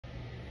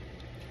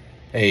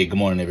Hey, good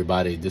morning,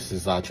 everybody. This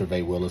is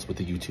Trevay Willis with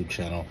the YouTube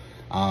channel.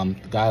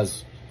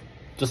 Guys,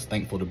 just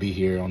thankful to be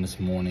here on this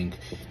morning.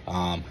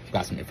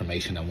 Got some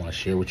information I want to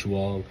share with you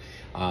all.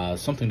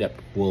 Something that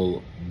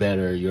will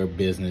better your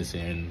business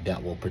and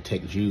that will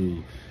protect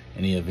you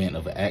in the event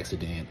of an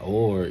accident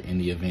or in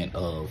the event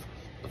of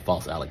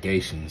false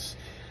allegations.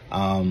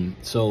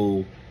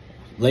 So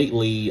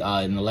lately,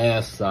 in the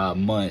last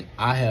month,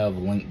 I have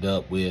linked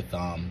up with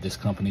this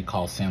company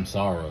called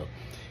Samsara.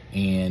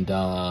 And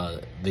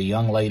the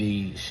young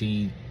lady,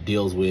 she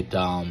deals with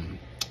accounts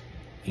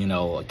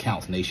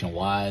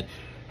nationwide.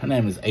 Her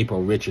name is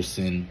April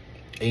Richardson,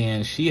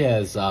 and she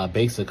has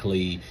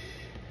basically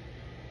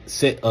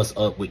set us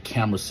up with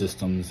camera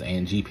systems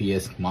and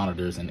GPS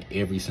monitors in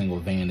every single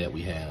van that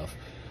we have.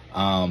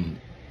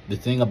 The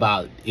thing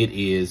about it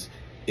is,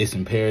 it's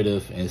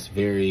imperative and it's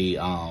very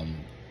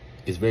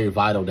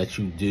vital that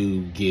you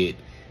do get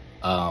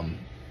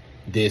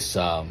this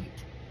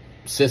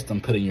system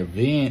put in your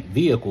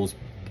vehicles,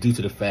 due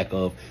to the fact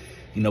of,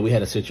 we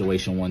had a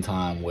situation one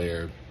time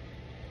where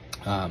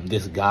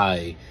this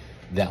guy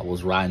that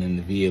was riding in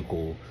the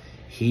vehicle,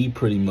 he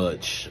pretty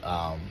much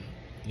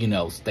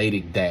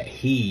stated that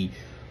he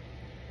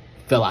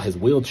fell out his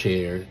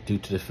wheelchair due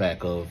to the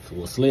fact of,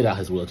 slid out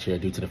his wheelchair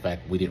due to the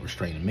fact we didn't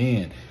restrain him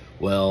in.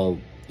 Well,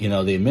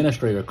 the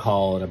administrator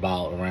called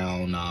about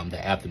around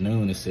the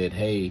afternoon and said,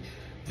 hey,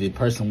 the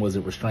person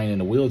wasn't restrained in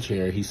the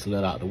wheelchair, he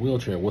slid out the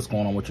wheelchair, what's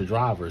going on with your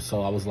driver?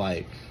 So I was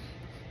like,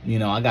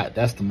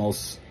 that's the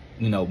most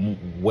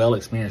well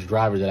experienced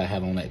driver that I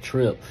have on that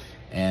trip,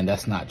 and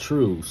that's not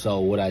true.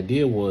 So what I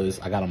did was,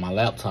 I got on my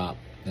laptop,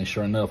 and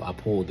sure enough, I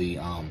pulled the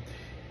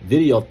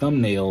video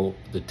thumbnail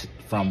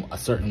from a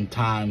certain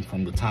time,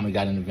 from the time he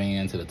got in the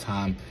van to the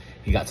time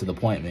he got to the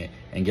appointment.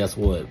 And guess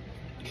what?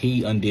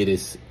 He undid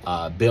his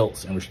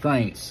belts and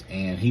restraints,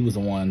 and he was the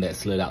one that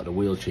slid out the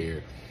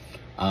wheelchair.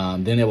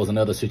 Then there was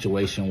another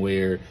situation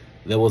where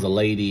there was a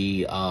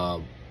lady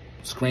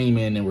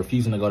screaming and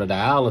refusing to go to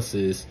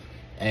dialysis,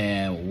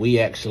 and we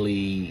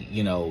actually,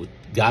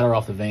 got her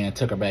off the van,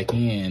 took her back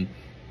in,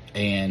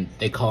 and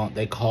they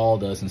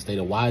called us and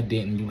stated, why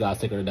didn't you guys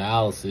take her to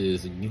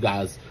dialysis? You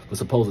guys were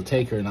supposed to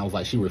take her. And I was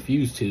like, she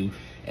refused to.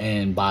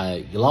 And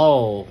by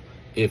law,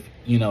 if,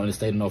 in the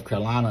state of North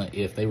Carolina,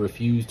 if they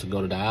refuse to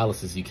go to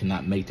dialysis, you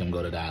cannot make them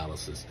go to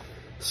dialysis.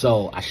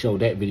 So I showed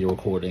that video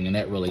recording, and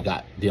that really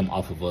got them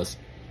off of us.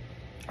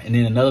 And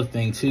then another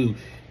thing too,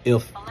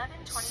 if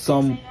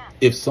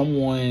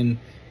someone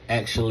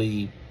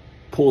actually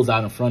pulls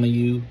out in front of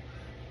you,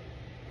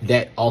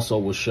 that also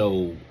will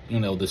show,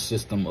 the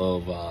system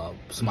of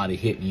somebody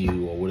hitting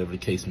you or whatever the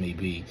case may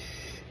be.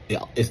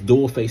 It's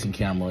dual facing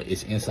camera,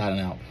 it's inside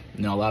and out.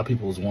 Now, a lot of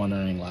people was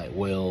wondering, like,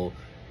 well,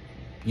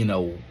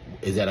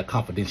 is that a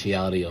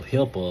confidentiality of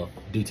HIPAA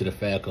due to the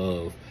fact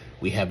of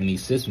we having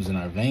these systems in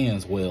our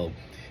vans? Well,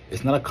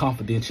 it's not a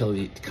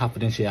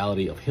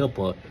confidentiality of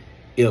HIPAA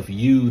if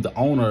you, the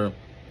owner,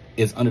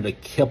 is under the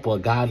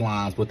HIPAA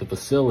guidelines with the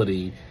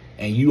facility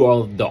and you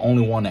are the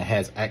only one that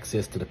has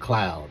access to the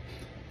cloud.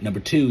 Number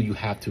two, you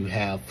have to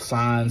have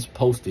signs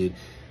posted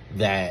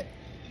that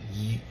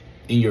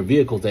in your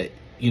vehicles that,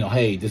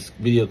 hey, this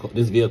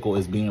vehicle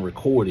is being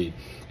recorded.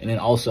 And then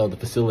also the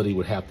facility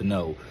would have to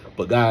know.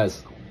 But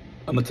guys,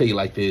 I'm gonna tell you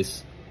like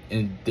this,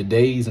 in the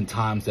days and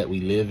times that we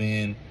live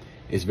in,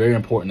 it's very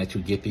important that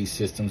you get these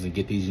systems and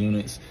get these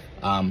units.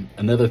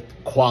 Another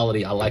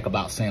quality I like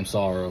about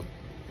Samsara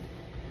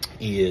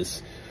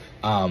is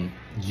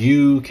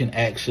you can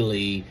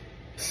actually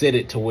set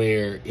it to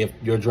where if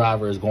your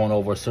driver is going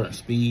over a certain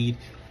speed,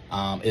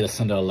 it'll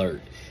send an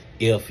alert.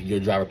 If your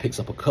driver picks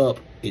up a cup,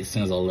 it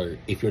sends an alert.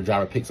 If your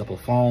driver picks up a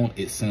phone,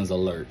 it sends an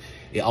alert.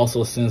 It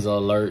also sends an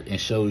alert and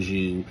shows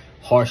you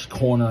harsh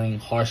cornering,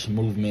 harsh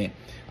movement.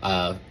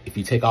 If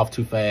you take off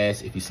too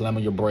fast, if you slam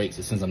on your brakes,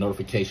 it sends a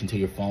notification to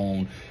your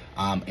phone.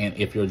 And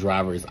if your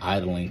driver is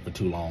idling for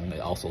too long, it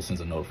also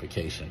sends a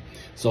notification.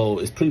 So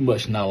it's pretty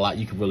much not a lot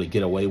you can really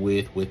get away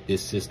with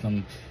this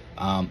system.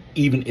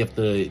 Even if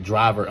the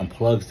driver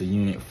unplugs the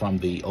unit from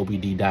the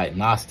OBD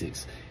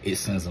diagnostics, it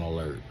sends an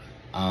alert.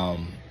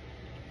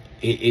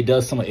 It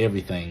does some of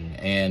everything,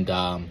 and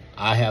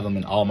I have them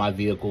in all my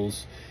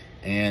vehicles,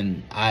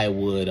 and I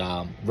would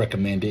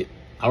recommend it.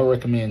 I would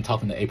recommend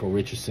talking to April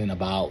Richardson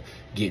about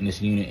getting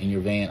this unit in your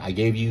van. I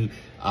gave you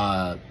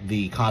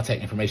the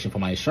contact information for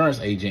my insurance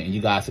agent, and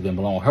you guys have been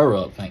blowing her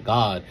up, thank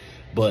God.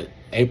 But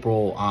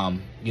April,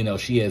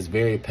 she has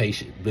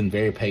been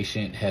very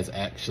patient, has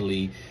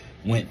actually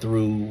went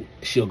through,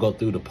 she'll go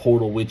through the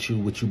portal with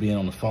you being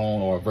on the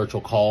phone or a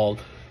virtual call,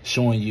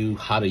 showing you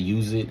how to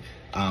use it.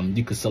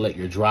 You could select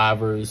your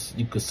drivers,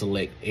 you could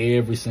select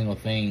every single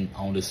thing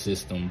on the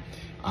system,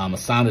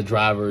 assign a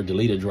driver,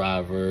 delete a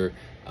driver.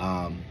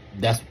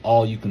 That's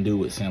all you can do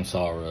with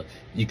Samsara.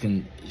 You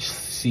can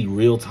see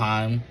real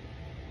time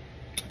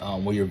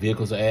where your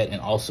vehicles are at. And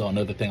also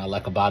another thing I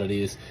like about it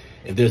is,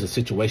 if there's a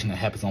situation that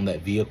happens on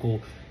that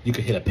vehicle, you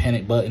can hit a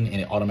panic button and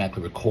it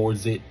automatically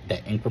records it,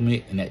 that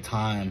increment and that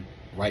time,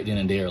 right then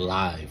and there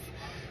live.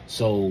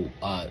 So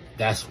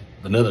that's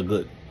another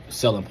good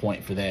selling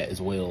point for that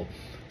as well.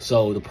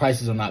 So the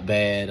prices are not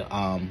bad.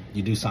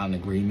 You do sign an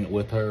agreement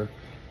with her,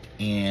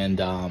 and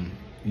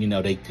you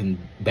know, they can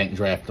bank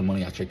draft the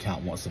money out your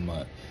account once a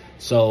month.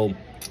 So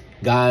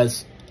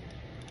guys,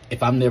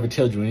 if I've never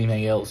told you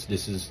anything else,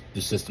 this is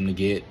the system to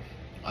get.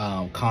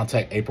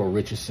 Contact April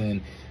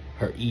Richardson.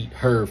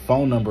 Her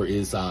phone number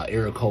is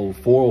area code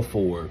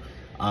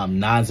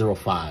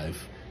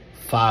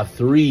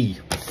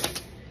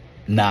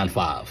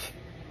 404-905-5395.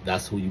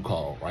 That's who you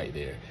call right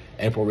there,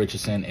 April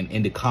Richardson. And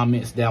in the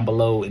comments down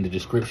below in the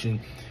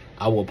description,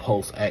 I will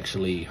post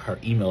actually her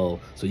email,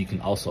 so you can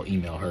also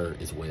email her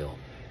as well.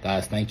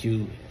 Guys, thank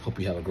you. Hope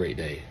you have a great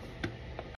day.